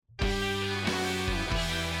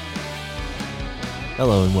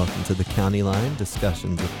Hello and welcome to the County Line,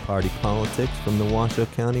 discussions of party politics from the Washoe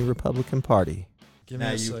County Republican Party. Give me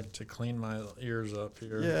a sec to clean my ears up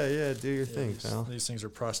here. Yeah, do your thing, pal. These things are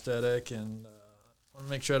prosthetic, and I want to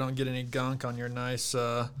make sure I don't get any gunk on your nice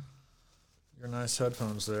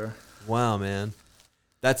headphones there. Wow, man.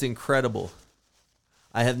 That's incredible.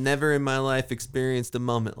 I have never in my life experienced a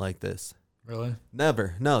moment like this. Really?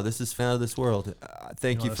 Never. No, this is out of this world.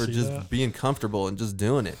 Thank you for just being comfortable and just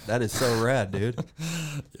doing it. That is so rad, dude.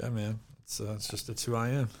 Yeah, man. It's who I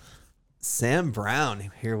am. Sam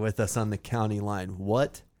Brown here with us on the County Line.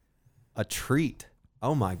 What a treat.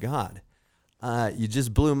 Oh, my God. You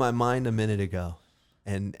just blew my mind a minute ago,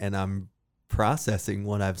 and I'm processing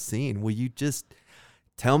what I've seen. Will you just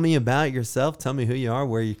tell me about yourself? Tell me who you are,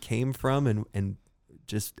 where you came from, and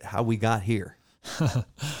just how we got here.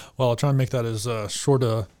 Well, I'll try and make that as short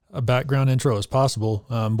a background intro as possible.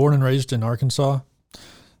 Born and raised in Arkansas.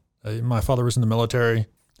 My father was in the military.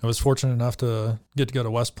 I was fortunate enough to get to go to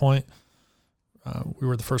West Point. We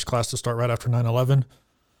were the first class to start right after 9/11.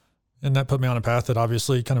 And that put me on a path that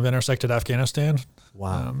obviously kind of intersected Afghanistan.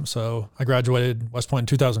 Wow. So I graduated West Point in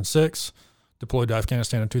 2006, deployed to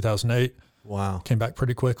Afghanistan in 2008. Wow. Came back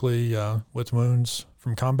pretty quickly with wounds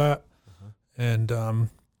from combat. Uh-huh.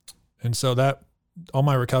 And so that all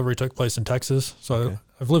my recovery took place in Texas. So okay.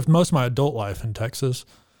 I've lived most of my adult life in Texas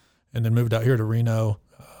and then moved out here to Reno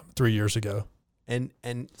 3 years ago. And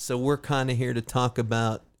so we're kind of here to talk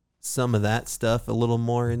about some of that stuff a little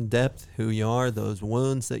more in depth, who you are, those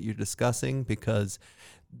wounds that you're discussing, because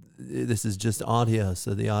this is just audio,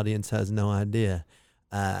 so the audience has no idea.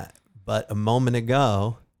 But a moment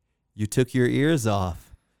ago, you took your ears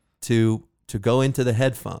off to go into the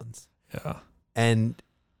headphones. Yeah. And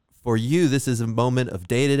for you, this is a moment of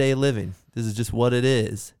day-to-day living. This is just what it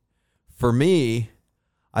is. For me,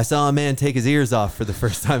 I saw a man take his ears off for the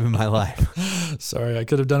first time in my life. Sorry, I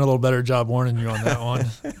could have done a little better job warning you on that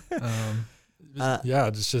one.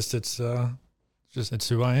 It's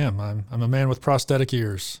who I am. I'm a man with prosthetic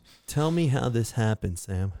ears. Tell me how this happened,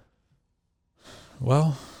 Sam.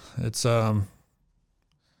 Well, it's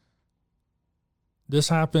this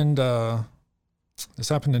happened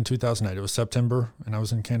in 2008. It was September, and I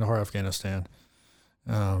was in Kandahar, Afghanistan.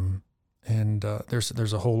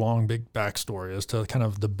 There's a whole long, big backstory as to kind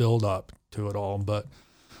of the build up to it all. But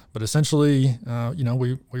essentially,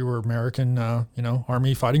 we were American,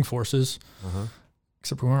 Army fighting forces,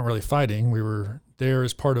 except we weren't really fighting. We were there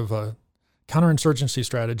as part of a counterinsurgency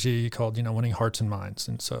strategy called, winning hearts and minds.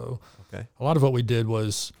 And so a lot of what we did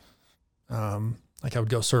was, I would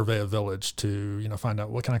go survey a village to, find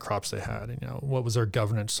out what kind of crops they had, and, what was their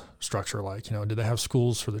governance structure like, did they have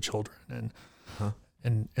schools for the children?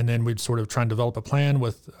 And then we'd sort of try and develop a plan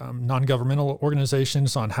with non-governmental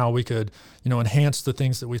organizations on how we could, enhance the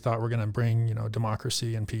things that we thought were going to bring,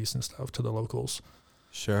 democracy and peace and stuff to the locals.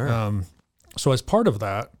 Sure. So as part of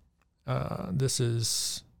that, this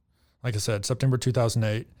is, like I said, September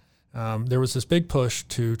 2008. There was this big push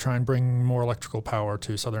to try and bring more electrical power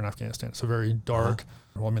to southern Afghanistan. It's a very dark,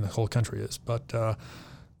 the whole country is. But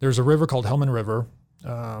there's a river called Helmand River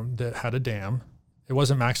that had a dam. It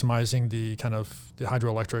wasn't maximizing the kind of the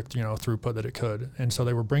hydroelectric, throughput that it could. And so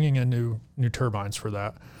they were bringing in new turbines for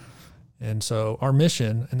that. And so our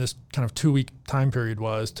mission in this kind of 2-week time period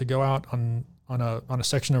was to go out on a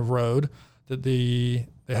section of road that they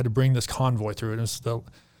had to bring this convoy through. It was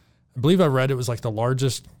I believe I read it was like the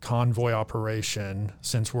largest convoy operation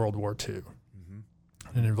since World War II.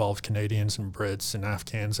 Mm-hmm. It involved Canadians and Brits and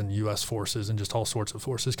Afghans and U.S. forces and just all sorts of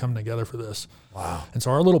forces coming together for this. Wow. And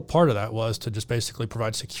so our little part of that was to just basically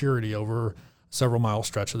provide security over several mile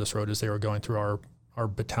stretch of this road as they were going through our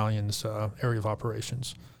battalion's area of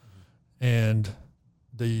operations. Mm-hmm. And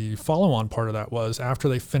the follow-on part of that was after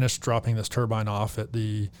they finished dropping this turbine off at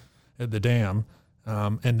the dam,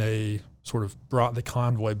 and they sort of brought the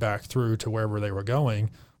convoy back through to wherever they were going,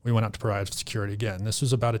 we went out to provide security again. This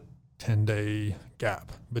was about a 10-day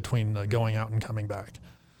gap between going out and coming back.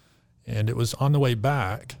 And it was on the way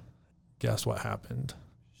back, guess what happened?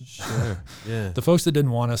 Sure, yeah. The folks that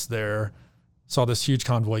didn't want us there saw this huge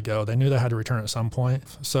convoy go. They knew they had to return at some point.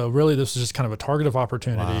 So really this was just kind of a targeted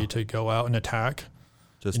opportunity to go out and attack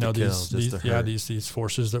these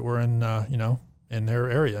forces that were in, in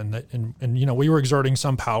their area. And we were exerting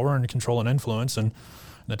some power and control and influence, and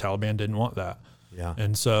the Taliban didn't want that. Yeah.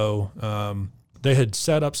 And so they had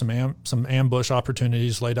set up some ambush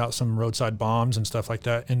opportunities, laid out some roadside bombs and stuff like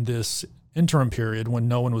that in this interim period when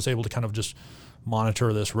no one was able to kind of just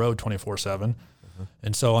monitor this road 24/7.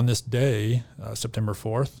 And so on this day, September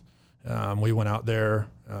 4th, we went out there,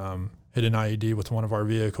 hit an IED with one of our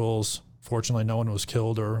vehicles. Fortunately, no one was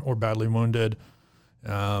killed or badly wounded.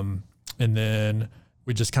 And then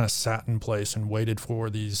we just kind of sat in place and waited for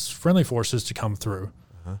these friendly forces to come through.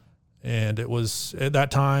 And it was at that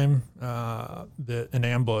time that an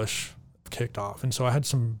ambush kicked off. And so I had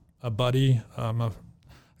a buddy, a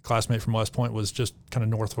classmate from West Point, was just kind of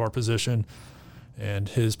north of our position, and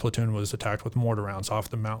his platoon was attacked with mortar rounds off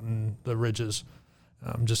the mountain, the ridges,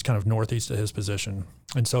 just kind of northeast of his position.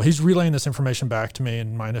 And so he's relaying this information back to me,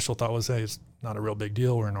 and my initial thought was, hey, it's not a real big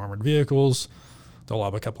deal. We're in armored vehicles. They'll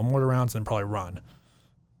lob a couple mortar rounds and then probably run.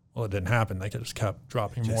 Well, it didn't happen. They just kept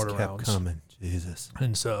dropping mortar rounds. Coming. Jesus.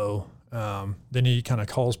 And so then he kind of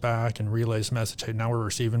calls back and relays the message, hey, now we're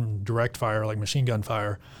receiving direct fire, like machine gun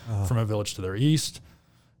fire, from a village to their east.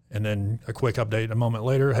 And then a quick update a moment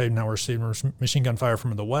later, hey, now we're receiving machine gun fire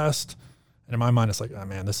from the west. And in my mind, it's like, oh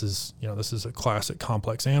man, this is a classic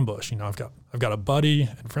complex ambush. I've got a buddy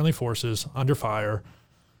and friendly forces under fire,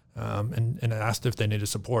 and asked if they needed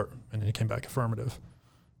support, and then he came back affirmative.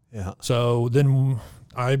 Yeah. So then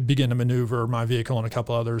I began to maneuver my vehicle and a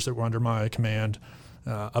couple others that were under my command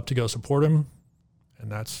up to go support him,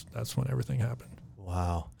 and that's when everything happened.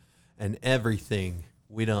 Wow. And everything,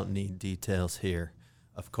 we don't need details here,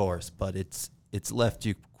 of course, but it's left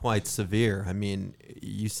you quite severe. I mean,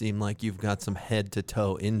 you seem like you've got some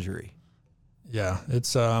head-to-toe injury. Yeah,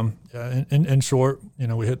 it's in short,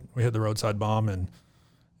 we hit the roadside bomb,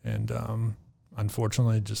 and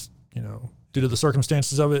unfortunately, just due to the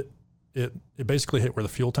circumstances of it, it basically hit where the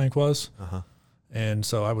fuel tank was. And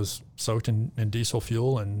so I was soaked in diesel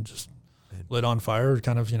fuel and just lit on fire.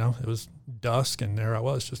 Kind of, it was dusk, and there I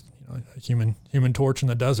was, just a human torch in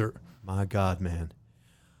the desert. My God, man.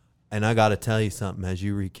 And I got to tell you something, as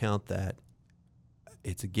you recount that,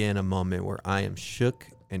 it's again a moment where I am shook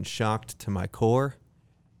and shocked to my core.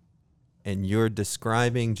 And you're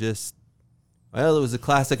describing just, well, it was a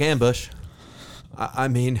classic ambush. I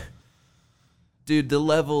mean, dude, the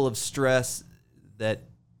level of stress that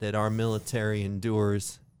our military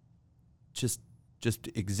endures just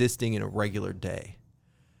existing in a regular day.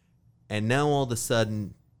 And now all of a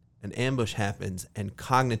sudden an ambush happens, and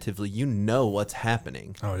cognitively you know what's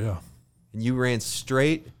happening. Oh, yeah. And you ran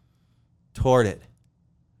straight toward it.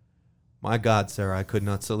 My God, sir, I could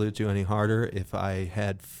not salute you any harder if I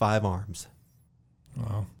had 5 arms.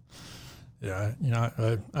 Well, yeah,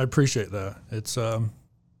 I appreciate that. It's a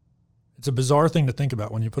bizarre thing to think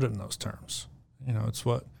about when you put it in those terms. It's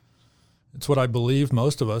what I believe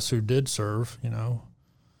most of us who did serve,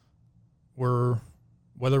 were,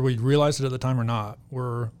 whether we realized it at the time or not,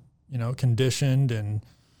 were, conditioned and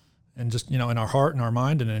just, in our heart and our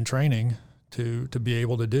mind and in training to be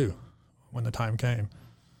able to do when the time came.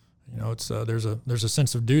 It's there's a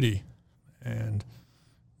sense of duty, and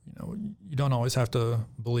you don't always have to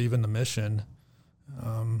believe in the mission,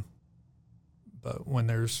 but when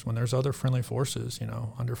there's other friendly forces,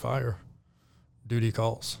 under fire, duty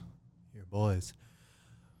calls. Your boys.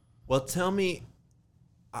 Well, tell me,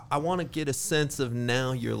 I want to get a sense of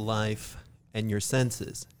now your life and your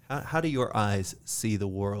senses. How do your eyes see the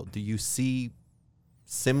world? Do you see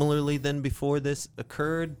similarly than before this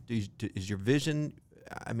occurred? Is your vision,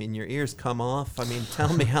 your ears come off?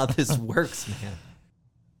 Tell me how this works, man.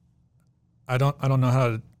 I don't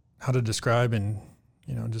know how to describe in,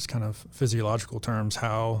 just kind of physiological terms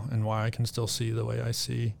how and why I can still see the way I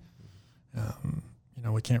see.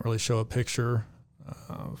 We can't really show a picture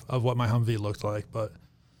of what my Humvee looked like, but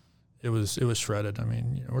it was shredded.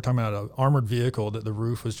 We're talking about an armored vehicle that the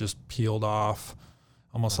roof was just peeled off,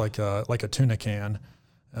 almost like a tuna can.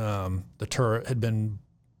 The turret had been,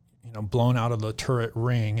 blown out of the turret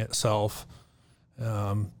ring itself.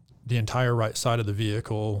 The entire right side of the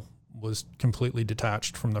vehicle was completely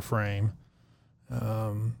detached from the frame.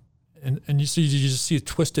 And you just see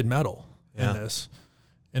twisted metal in this.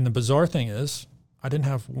 And the bizarre thing is, I didn't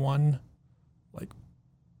have one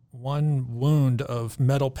wound of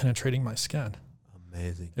metal penetrating my skin.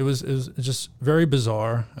 Amazing. It was just very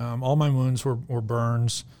bizarre. All my wounds were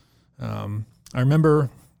burns. I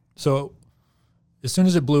remember, so as soon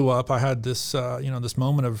as it blew up, I had this, this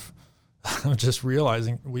moment of just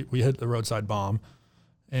realizing we hit the roadside bomb,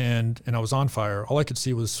 and I was on fire. All I could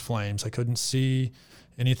see was flames. I couldn't see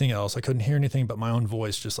anything else. I couldn't hear anything but my own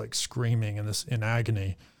voice just like screaming in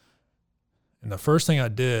agony. And the first thing I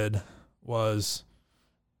did was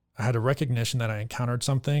I had a recognition that I encountered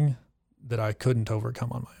something that I couldn't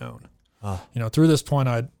overcome on my own. Through this point,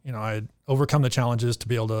 I'd overcome the challenges to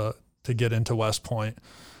be able to get into West Point.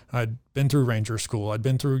 I'd been through Ranger School. I'd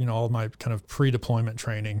been through, all of my kind of pre-deployment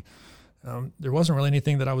training. There wasn't really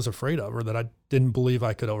anything that I was afraid of or that I didn't believe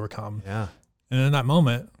I could overcome. Yeah. And in that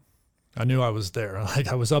moment, I knew I was there. Like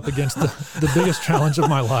I was up against the biggest challenge of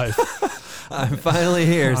my life. I'm finally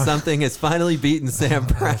here. Something has finally beaten Sam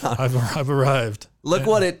Brown. I've arrived. Look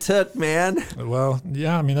what it took, man. Well,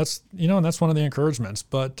 yeah, I mean, that's, and that's one of the encouragements.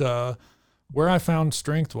 But where I found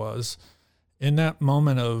strength was in that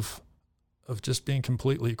moment of just being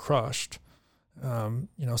completely crushed,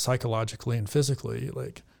 psychologically and physically.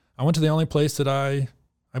 Like, I went to the only place that I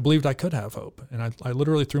believed I could have hope. And I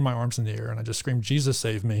literally threw my arms in the air and I just screamed, Jesus,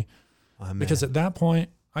 save me. Oh, because at that point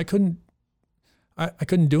I couldn't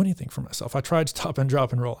do anything for myself. I tried stop and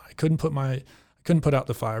drop and roll. I couldn't put out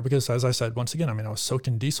the fire because, as I said, once again, I mean, I was soaked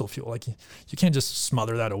in diesel fuel. Like you can't just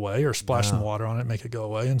smother that away or splash some water on it and make it go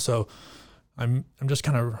away. And so I'm just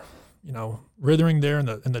kind of, writhing there in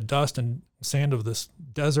the dust and sand of this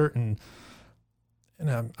desert. And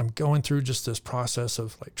I'm going through just this process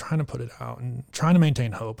of like trying to put it out and trying to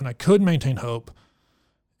maintain hope. And I could maintain hope.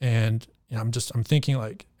 And I'm thinking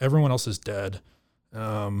like everyone else is dead.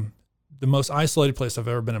 The most isolated place I've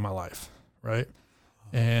ever been in my life. Right.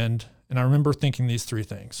 And I remember thinking these three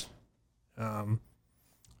things. How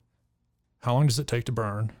long does it take to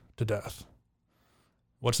burn to death?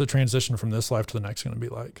 What's the transition from this life to the next going to be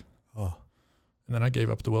like? Oh, and then I gave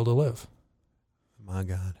up the will to live. My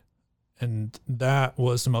God. And that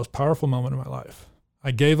was the most powerful moment of my life.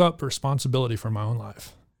 I gave up responsibility for my own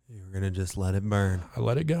life. You were going to just let it burn. I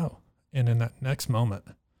let it go. And in that next moment,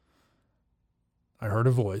 I heard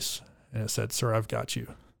a voice and it said, "Sir, I've got you."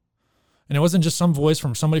 And it wasn't just some voice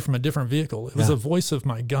from somebody from a different vehicle. It was a voice of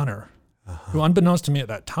my gunner, who unbeknownst to me at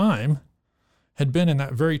that time had been in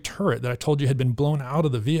that very turret that I told you had been blown out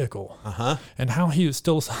of the vehicle, and how he was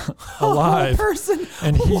still alive. Person.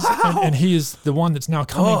 And he's and he is the one that's now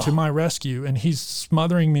coming to my rescue, and he's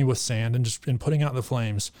smothering me with sand and putting out the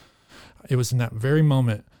flames. It was in that very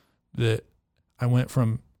moment that I went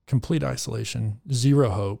from complete isolation, zero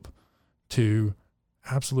hope, to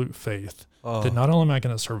absolute faith that not only am I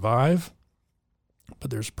going to survive, but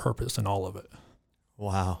there's purpose in all of it.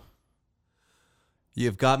 Wow.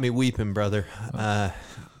 You've got me weeping, brother. I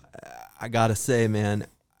got to say, man,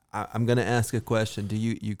 I'm going to ask a question. Do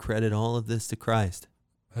you credit all of this to Christ?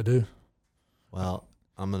 I do. Well,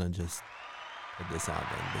 I'm going to just put this out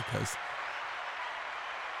then, because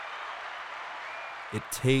it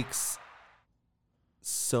takes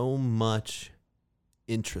so much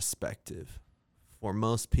introspective for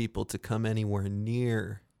most people to come anywhere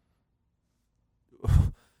near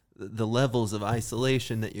the levels of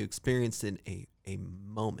isolation that you experienced in a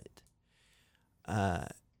moment. I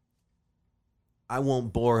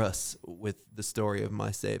won't bore us with the story of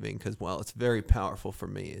my saving because, while it's very powerful for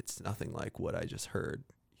me, it's nothing like what I just heard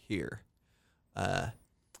here.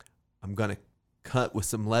 I'm going to cut with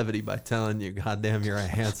some levity by telling you, goddamn, you're a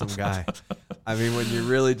handsome guy. I mean, when you're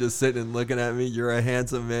really just sitting and looking at me, you're a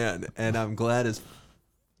handsome man. And I'm glad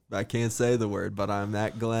I can't say the word, but I'm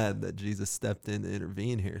that glad that Jesus stepped in to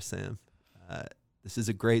intervene here, Sam. This is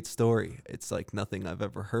a great story. It's like nothing I've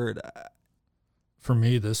ever heard. For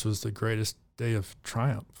me, this was the greatest day of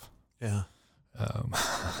triumph. Yeah.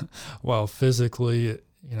 While physically, it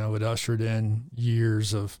ushered in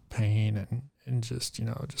years of pain and just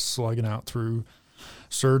slugging out through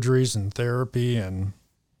surgeries and therapy and,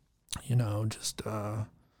 just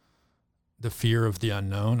the fear of the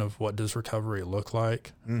unknown of what does recovery look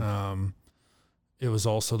like. It was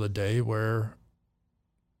also the day where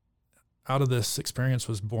out of this experience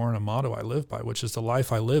was born a motto I live by, which is the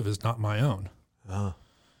life I live is not my own.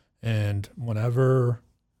 And whenever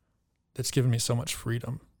that's given me so much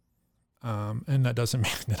freedom. And that doesn't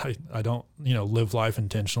mean that I don't, live life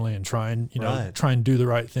intentionally and try and do the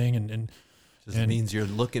right thing. And just means you're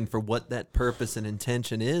looking for what that purpose and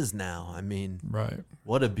intention is now. I mean, right.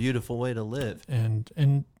 What a beautiful way to live.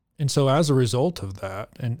 And so as a result of that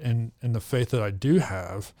and the faith that I do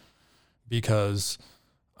have, because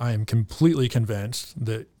I am completely convinced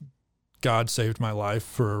that God saved my life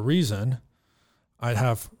for a reason, I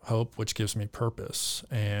have hope, which gives me purpose.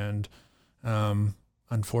 And,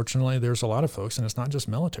 unfortunately, there's a lot of folks, and it's not just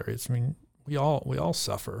military. We all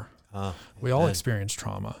suffer. We all experience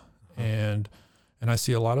trauma. And I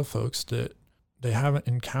see a lot of folks that they haven't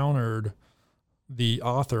encountered the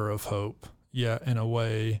author of hope yet in a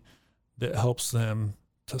way that helps them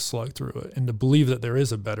to slug through it and to believe that there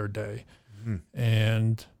is a better day.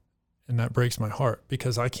 And that breaks my heart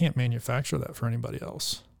because I can't manufacture that for anybody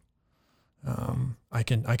else. I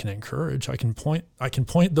can encourage, I can point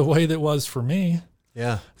the way that was for me.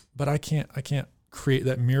 Yeah. But I can't create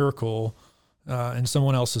that miracle in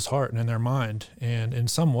someone else's heart and in their mind. And in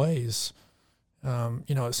some ways,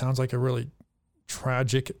 it sounds like a really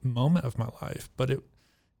tragic moment of my life, but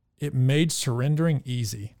it made surrendering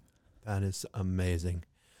easy. That is amazing.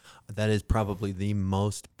 That is probably the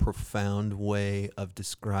most profound way of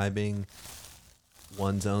describing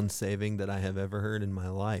one's own saving that I have ever heard in my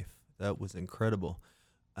life. That was incredible.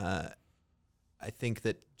 I think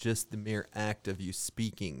that just the mere act of you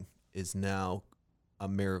speaking is now a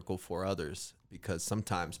miracle for others, because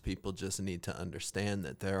sometimes people just need to understand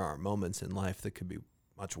that there are moments in life that could be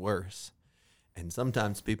much worse. And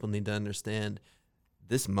sometimes people need to understand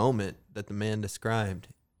this moment that the man described,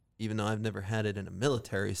 even though I've never had it in a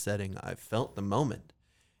military setting, I've felt the moment.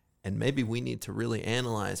 And maybe we need to really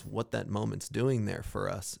analyze what that moment's doing there for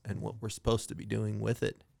us and what we're supposed to be doing with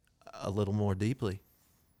it a little more deeply.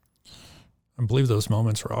 I believe those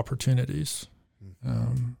moments are opportunities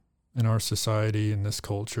in our society, in this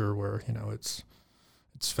culture where,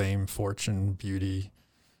 it's fame, fortune, beauty,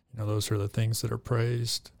 those are the things that are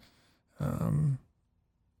praised. And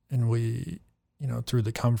we, through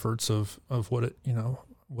the comforts of what it,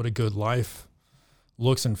 what a good life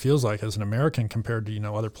looks and feels like as an American compared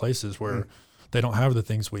to, other places where they don't have the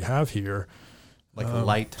things we have here. Like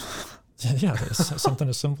light. Yeah, it's something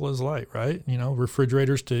as simple as light, right?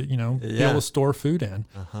 Refrigerators to, be able to store food in.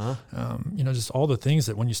 Just all the things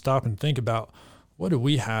that when you stop and think about what do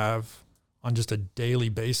we have on just a daily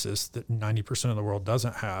basis that 90% of the world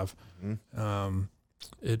doesn't have,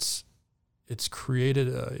 it's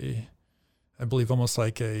created I believe almost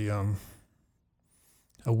like a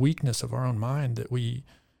weakness of our own mind that we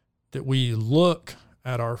look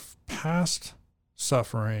at our past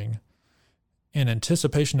suffering in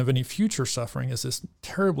anticipation of any future suffering as this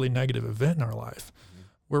terribly negative event in our life,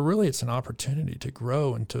 where really it's an opportunity to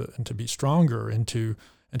grow and to be stronger and to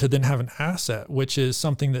then have an asset, which is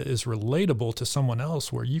something that is relatable to someone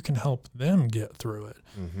else, where you can help them get through it.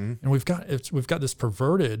 And we've got this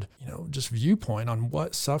perverted, just viewpoint on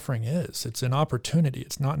what suffering is. It's an opportunity.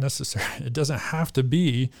 It's not necessary. It doesn't have to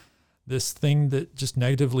be this thing that just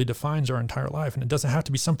negatively defines our entire life. And it doesn't have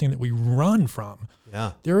to be something that we run from.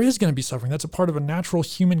 Yeah. There is going to be suffering. That's a part of a natural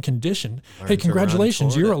human condition. Hey,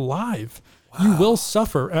 congratulations, you're alive. Wow. You will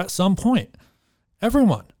suffer at some point.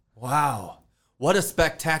 Everyone. Wow. What a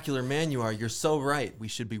spectacular man you are. You're so right. We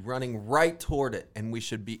should be running right toward it. And we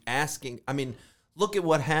should be asking. I mean, look at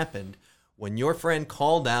what happened when your friend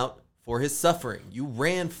called out for his suffering. You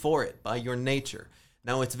ran for it by your nature.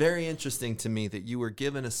 Now, it's very interesting to me that you were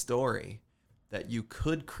given a story that you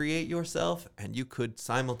could create yourself and you could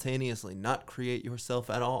simultaneously not create yourself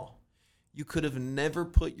at all. You could have never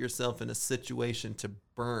put yourself in a situation to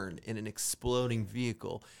burn in an exploding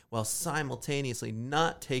vehicle while simultaneously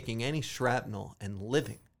not taking any shrapnel and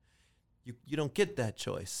living. You don't get that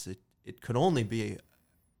choice. It could only be,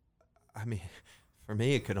 for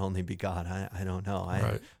me, it could only be God. I don't know.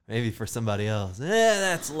 Right. Maybe for somebody else,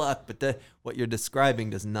 that's luck. But what you're describing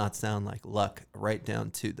does not sound like luck, right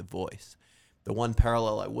down to the voice. The one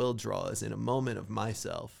parallel I will draw is in a moment of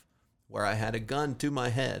myself where I had a gun to my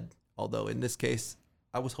head, although in this case,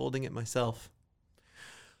 I was holding it myself.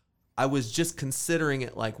 I was just considering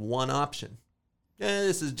it like one option.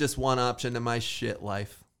 This is just one option in my shit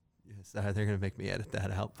life. Yes, they're going to make me edit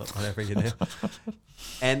that out, but whatever you do.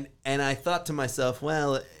 And I thought to myself,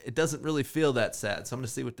 well, it doesn't really feel that sad, so I'm going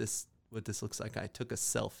to see what this looks like. I took a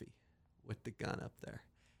selfie with the gun up there.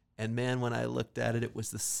 And man, when I looked at it, it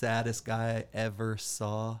was the saddest guy I ever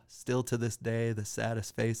saw. Still to this day, the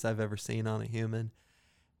saddest face I've ever seen on a human.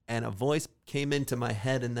 And a voice came into my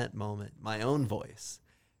head in that moment, my own voice,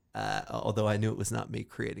 although I knew it was not me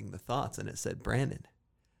creating the thoughts. And it said, Brandon,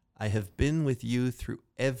 I have been with you through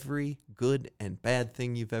every good and bad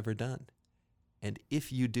thing you've ever done. And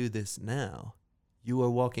if you do this now, you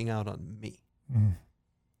are walking out on me.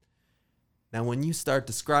 Now, when you start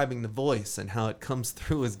describing the voice and how it comes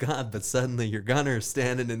through as God, but suddenly your gunner is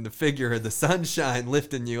standing in the figure of the sunshine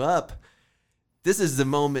lifting you up, this is the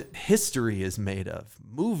moment history is made of.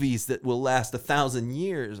 Movies that will last 1,000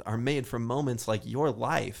 years are made from moments like your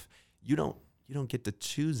life. You don't get to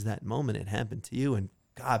choose that moment. It happened to you, and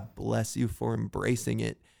God bless you for embracing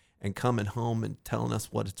it and coming home and telling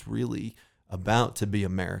us what it's really about to be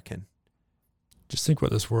American. Just think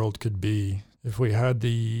what this world could be if we had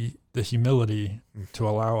the humility to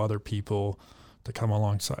allow other people to come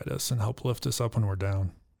alongside us and help lift us up when we're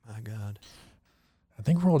down. My God. I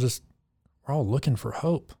think we're all looking for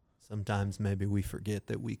hope. Sometimes maybe we forget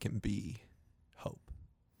that we can be hope.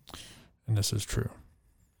 And this is true.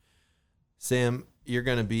 Sam, you're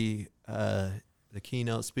going to be the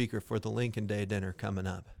keynote speaker for the Lincoln Day dinner coming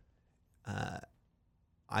up.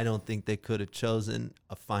 I don't think they could have chosen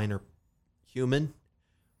a finer human,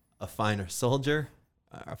 a finer soldier,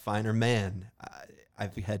 a finer man.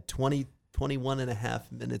 I've had 21 and a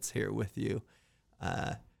half minutes here with you.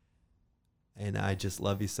 And I just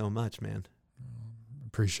love you so much, man.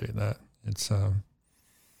 Appreciate that. It's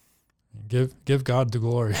give God the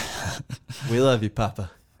glory. We love you,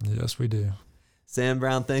 Papa. Yes, we do. Sam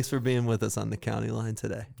Brown, thanks for being with us on the County Line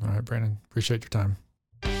today. All right, Brandon, appreciate your time.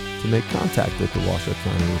 To make contact with the Washoe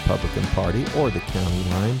County Republican Party or the County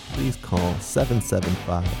Line, please call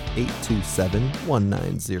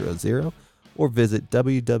 775-827-1900 or visit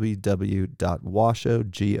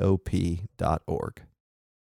www.washoegop.org.